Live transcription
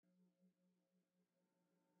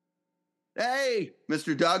Hey,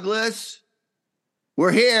 Mr. Douglas.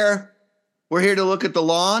 We're here. We're here to look at the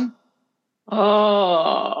lawn.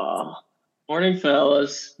 Oh, morning,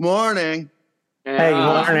 fellas. Morning. Yeah. Hey,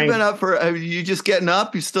 morning. We've been up for, you just getting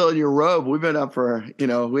up? You still in your robe? We've been up for,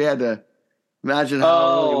 we had to imagine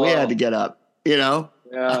how early we had to get up, Yeah.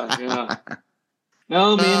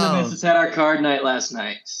 No, me and the missus had our card night last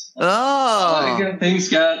night. Oh. Things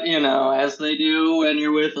got, as they do when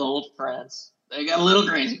you're with old friends. They got a little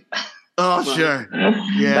crazy. Oh, sure.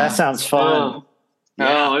 Yeah. That sounds fun.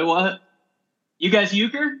 Oh, what? You guys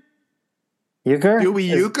euchre? Euchre? Do we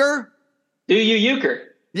euchre? Do you euchre?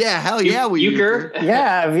 Yeah, hell yeah, we euchre.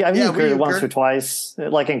 Yeah, I've euchred once euchre. or twice.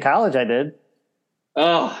 Like in college, I did.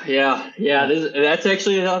 Oh, yeah. That's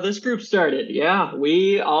actually how this group started. Yeah,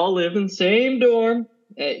 we all live in the same dorm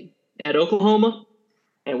at Oklahoma,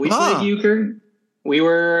 and we played euchre. We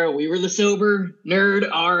were the sober nerd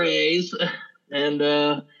RAs, and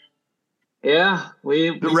we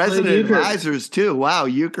The resident advisors too. Wow,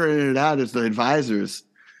 euchring it out as the advisors.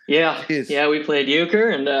 Yeah, Jeez. yeah, we played euchre,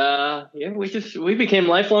 and we became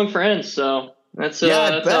lifelong friends. So that's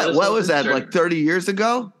I bet. What was that? Like 30 years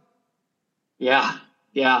ago? Yeah.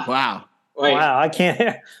 Wow. Wait, Wow, I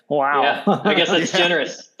can't. Wow. Yeah, I guess that's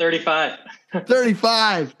generous. 35.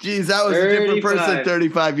 35. Jeez, that was a different 35. person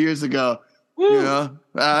 35 years ago. Woo. You know,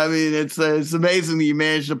 I mean, it's amazing that you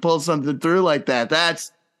managed to pull something through like that.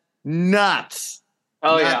 That's nuts.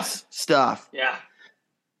 Oh nuts stuff. Yeah.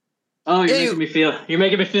 Oh, you're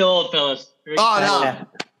making me feel old, fellas. No.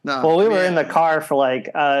 Well, we were in the car for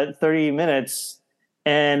like 30 minutes,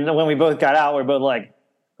 and when we both got out, we are both like,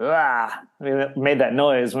 ah. We made that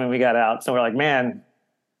noise when we got out. So we're like, man,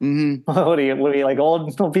 what are you like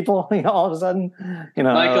old people? All of a sudden,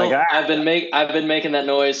 Michael, like, I've been making that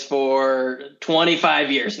noise for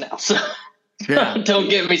 25 years now. So don't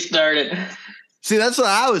get me started. See, that's what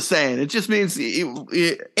I was saying. It just means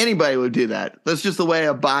anybody would do that. That's just the way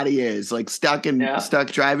a body is. Like stuck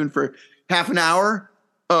driving for half an hour.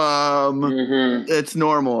 It's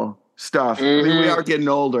normal stuff. I mean, we are getting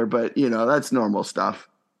older, but that's normal stuff.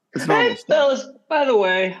 It's normal stuff. Fellas, by the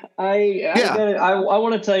way, I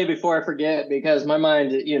want to tell you before I forget, because my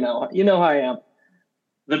mind, you know how I am.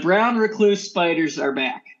 The brown recluse spiders are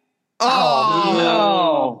back. Oh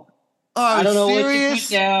no. I don't know what you put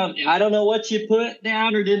down. I don't know what you put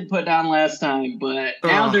down or didn't put down last time, but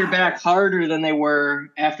now they're back harder than they were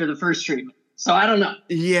after the first treatment. So I don't know.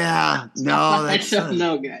 Yeah, no, I don't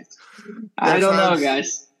know, guys. I don't know,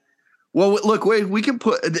 guys. Well, look, we can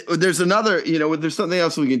put. There's another. There's something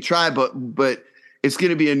else we can try, but it's going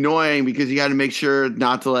to be annoying because you got to make sure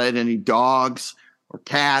not to let any dogs or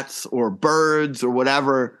cats or birds or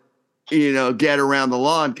whatever get around the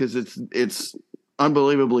lawn, because it's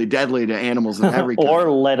unbelievably deadly to animals of every kind.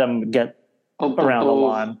 Or let them get around the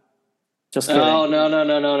lawn. Just kidding. Oh,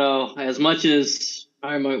 no. As much as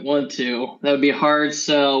I might want to, that would be a hard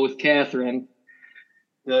sell with Catherine,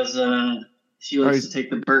 because she likes to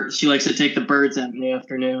take the birds. She likes to take the birds out in the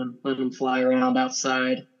afternoon, let them fly around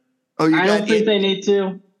outside. Oh, I don't think they need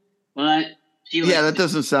to, but that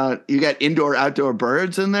doesn't sound. You got indoor, outdoor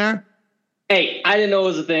birds in there? Hey, I didn't know it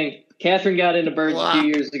was a thing. Catherine got into birds a few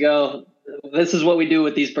years ago. This is what we do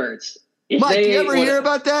with these birds. Mike, do you ever hear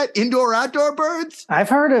about that? Indoor, outdoor birds? I've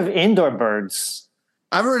heard of indoor birds.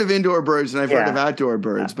 I've heard of indoor birds and I've heard of outdoor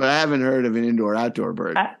birds, but I haven't heard of an indoor, outdoor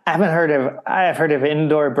bird. I have heard of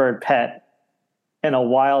indoor bird pet and a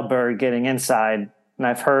wild bird getting inside. And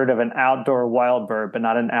I've heard of an outdoor wild bird, but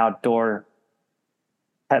not an outdoor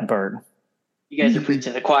pet bird. You guys are preaching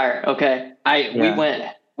to the choir. Okay.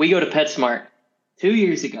 We go to PetSmart 2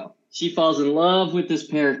 years ago. She falls in love with this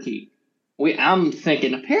parakeet. I'm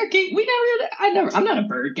thinking, a parakeet? I'm not a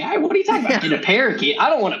bird guy. What are you talking about? In a parakeet? I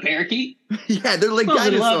don't want a parakeet. Yeah, they're like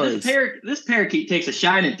dinosaurs. This parakeet takes a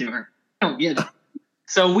shine to her. I don't get it.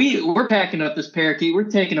 So we're packing up this parakeet. We're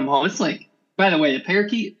taking him home. It's like, by the way, a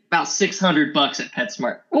parakeet, about $600 at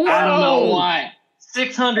PetSmart. Whoa! I don't know why.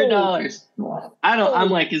 $600. I'm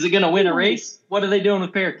like, is it going to win a race? What are they doing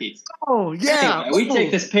with parakeets? Oh, yeah. Anyway, we take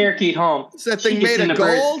this parakeet home. Is that thing made of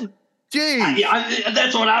gold? Jeez.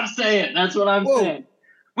 That's what I'm saying. Saying.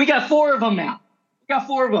 We got 4 of them now. You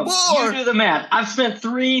do the math. I've spent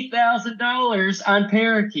 $3,000 on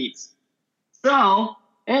parakeets. So,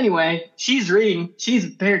 anyway, she's reading. She's a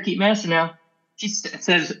parakeet master now. She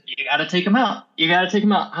says, you got to take them out.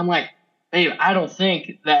 I'm like, babe, I don't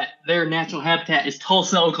think that their natural habitat is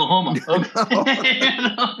Tulsa, Oklahoma. Okay?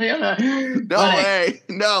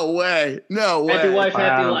 No way. Happy wife,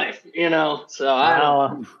 happy life. So I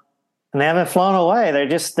don't. And they haven't flown away. They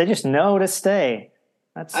just know to stay.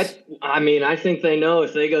 I think they know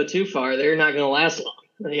if they go too far, they're not going to last long.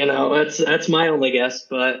 That's my only guess.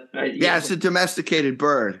 But yeah, it's a domesticated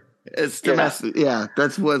bird. It's domestic. Yeah,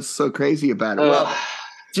 that's what's so crazy about it. Well,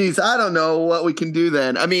 geez, I don't know what we can do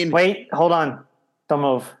then. I mean, wait, hold on, don't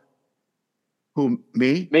move. Who?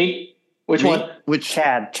 Me? Which one? Which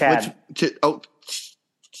Chad? Oh,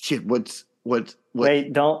 shit! What?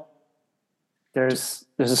 Wait, don't. There's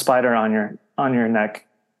a spider on your neck.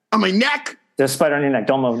 On my neck? There's a spider on your neck.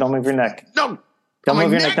 Don't move. Don't move your neck. No. Don't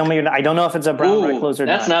move your neck. Don't move your neck. I don't know if it's a brown recluse or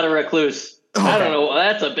not. That's not a recluse. Okay. I don't know.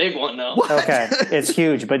 That's a big one, though. What? Okay, it's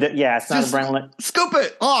huge, but yeah, it's not a brown. Scoop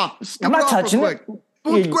it off. I'm not touching it.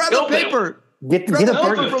 Grab the paper. Get the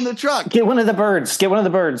bird paper from the truck. Get one of the birds.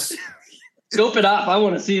 Scope it off. I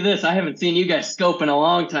want to see this. I haven't seen you guys scope in a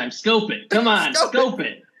long time. Scope it. Come on, scope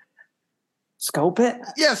it. Scope it?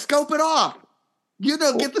 Yeah, scope it off. Get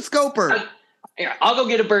the scoper. Here, I'll go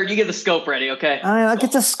get a bird. You get the scope ready, okay? I'll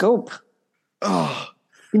get the scope. Oh.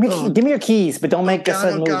 Give me your keys, but don't make a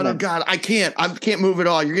sudden movement. Oh, God. I can't move at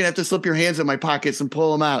all. You're going to have to slip your hands in my pockets and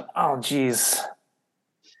pull them out. Oh, jeez.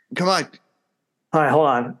 Come on. All right, hold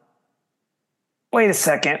on. Wait a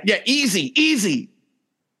second. Yeah, easy.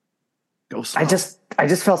 Go slow. I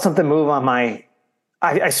just felt something move on my...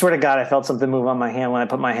 I swear to God, I felt something move on my hand when I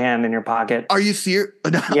put my hand in your pocket. Are you serious?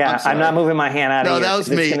 No, yeah, I'm not moving my hand out of here. No, that was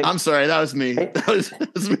me. I'm sorry. That was me. That was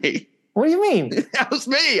me. What do you mean? That was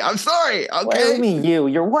me. I'm sorry. Okay. What do you mean you?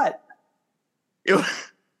 You're what?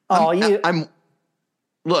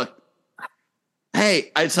 Look.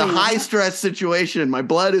 Hey, it's a high stress situation. My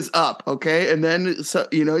blood is up. Okay. And then,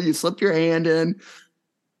 you slip your hand into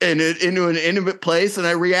an intimate place and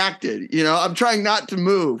I reacted. I'm trying not to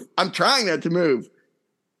move. I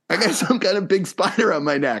got some kind of big spider on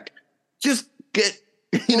my neck. Just get,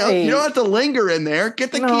 you don't have to linger in there.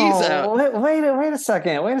 Get the keys out. Wait a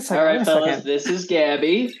second. All right, fellas, this is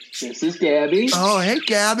Gabby. Oh, hey,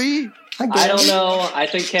 Gabby. Hi, Gabby. I don't know. I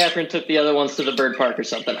think Catherine took the other ones to the bird park or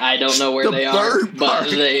something. I don't know where they are, but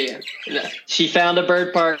she found a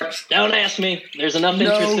bird park. Don't ask me. There's enough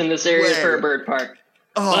interest in this area for a bird park.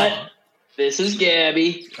 Oh. But this is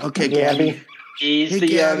Gabby. Okay, Gabby. She's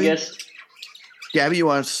the youngest. Gabby, you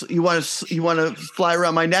want to fly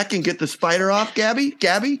around my neck and get the spider off, Gabby?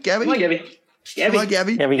 Gabby? Come on, Gabby. Come on,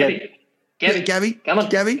 Gabby. Gabby. Come on,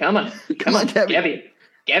 Gabby. Come on, Gabby.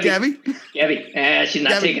 She's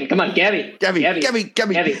not taking. Come on, Gabby. Gabby. Come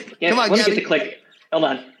on, Let me get the clicker. Hold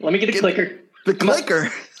on. Let me get the clicker. The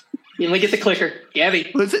clicker? Let me get the clicker. Gabby.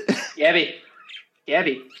 What's it? Gabby.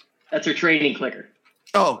 That's her training clicker.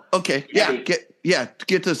 Oh, okay. Gabby.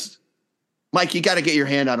 Get this. Mike, you got to get your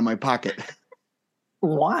hand out of my pocket.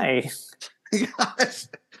 Why? You got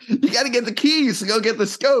to get the keys to go get the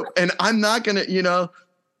scope. And I'm not going to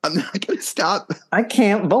stop. I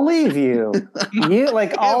can't believe you.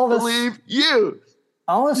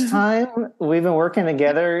 All this time we've been working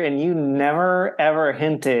together and you never ever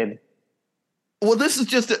hinted. Well, this is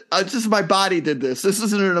just my body did this. This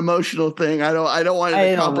isn't an emotional thing. I don't want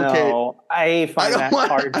it to complicate. I find that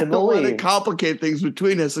hard to believe. I don't want to complicate things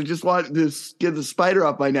between us. I just want to get the spider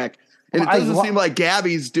off my neck. And it doesn't seem like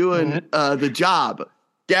Gabby's doing the job.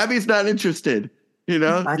 Gabby's not interested,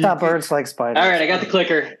 I thought birds like spiders. All right, I got the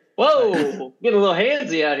clicker. Whoa, getting a little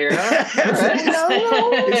handsy out here, huh?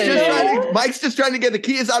 Mike's just trying to get the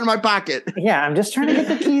keys out of my pocket. Yeah, I'm just trying to get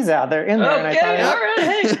the keys out. They're in there. Okay, all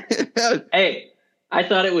right. Hey, I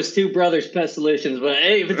thought it was two brothers pest solutions, but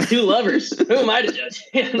hey, if it's two lovers, who am I to judge?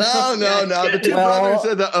 No. The two brothers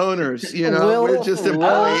are the owners. We're just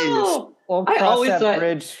employees. We'll cross that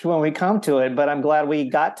bridge when we come to it, but I'm glad we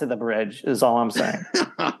got to the bridge, is all I'm saying.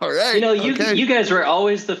 All right. You guys were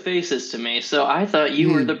always the faces to me, so I thought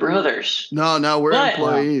you were the brothers. No, we're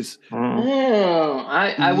employees.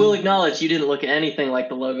 I will acknowledge you didn't look anything like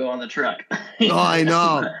the logo on the truck. Oh, I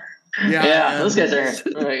know. Yeah, those guys are,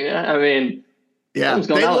 I mean... Yeah,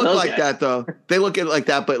 they look like that, though. They look at it like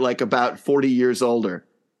that, but like about 40 years older.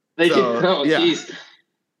 They do. Oh, jeez.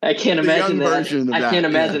 I can't imagine that. I can't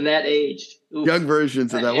imagine that age. Ooh. Young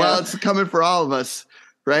versions of that. Well, it's coming for all of us,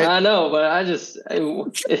 right? I know, but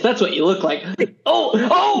if that's what you look like. Oh,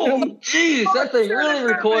 jeez, that thing really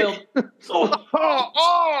recoiled.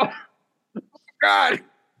 Oh, God.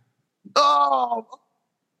 Oh,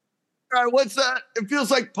 God, what's that? It feels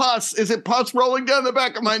like pus. Is it pus rolling down the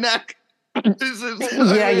back of my neck?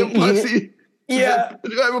 Yeah.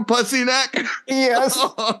 Do I have a pussy neck? Yes. Do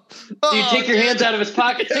you take your hands out of his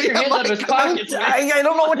pocket? Take your hands out of his pockets. I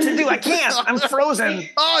don't know what to do. I can't. I'm frozen.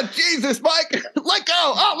 Oh, Jesus, Mike. Let go.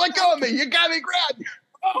 Oh, let go of me. You got me grabbed.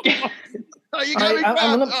 Oh, you got me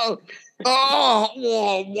grabbed. Oh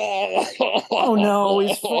no!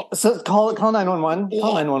 So call 911.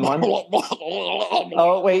 Call 911.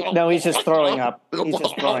 Oh wait, no, he's just throwing up. He's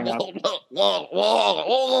just throwing up.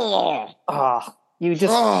 You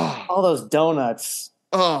just all those donuts.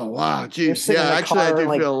 Oh wow, geez, yeah. Actually, I do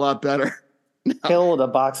feel a lot better. Killed a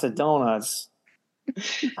box of donuts.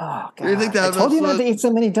 Oh god! You think that I told you not to eat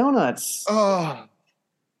so many donuts. Oh.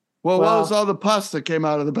 Well, what was all the pus that came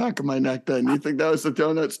out of the back of my neck then? You think that was the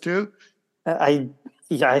donuts too?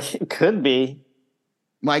 It could be.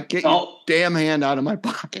 Mike, get your damn hand out of my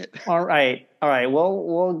pocket. All right.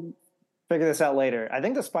 We'll figure this out later. I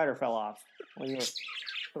think the spider fell off when you were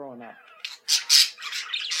throwing up.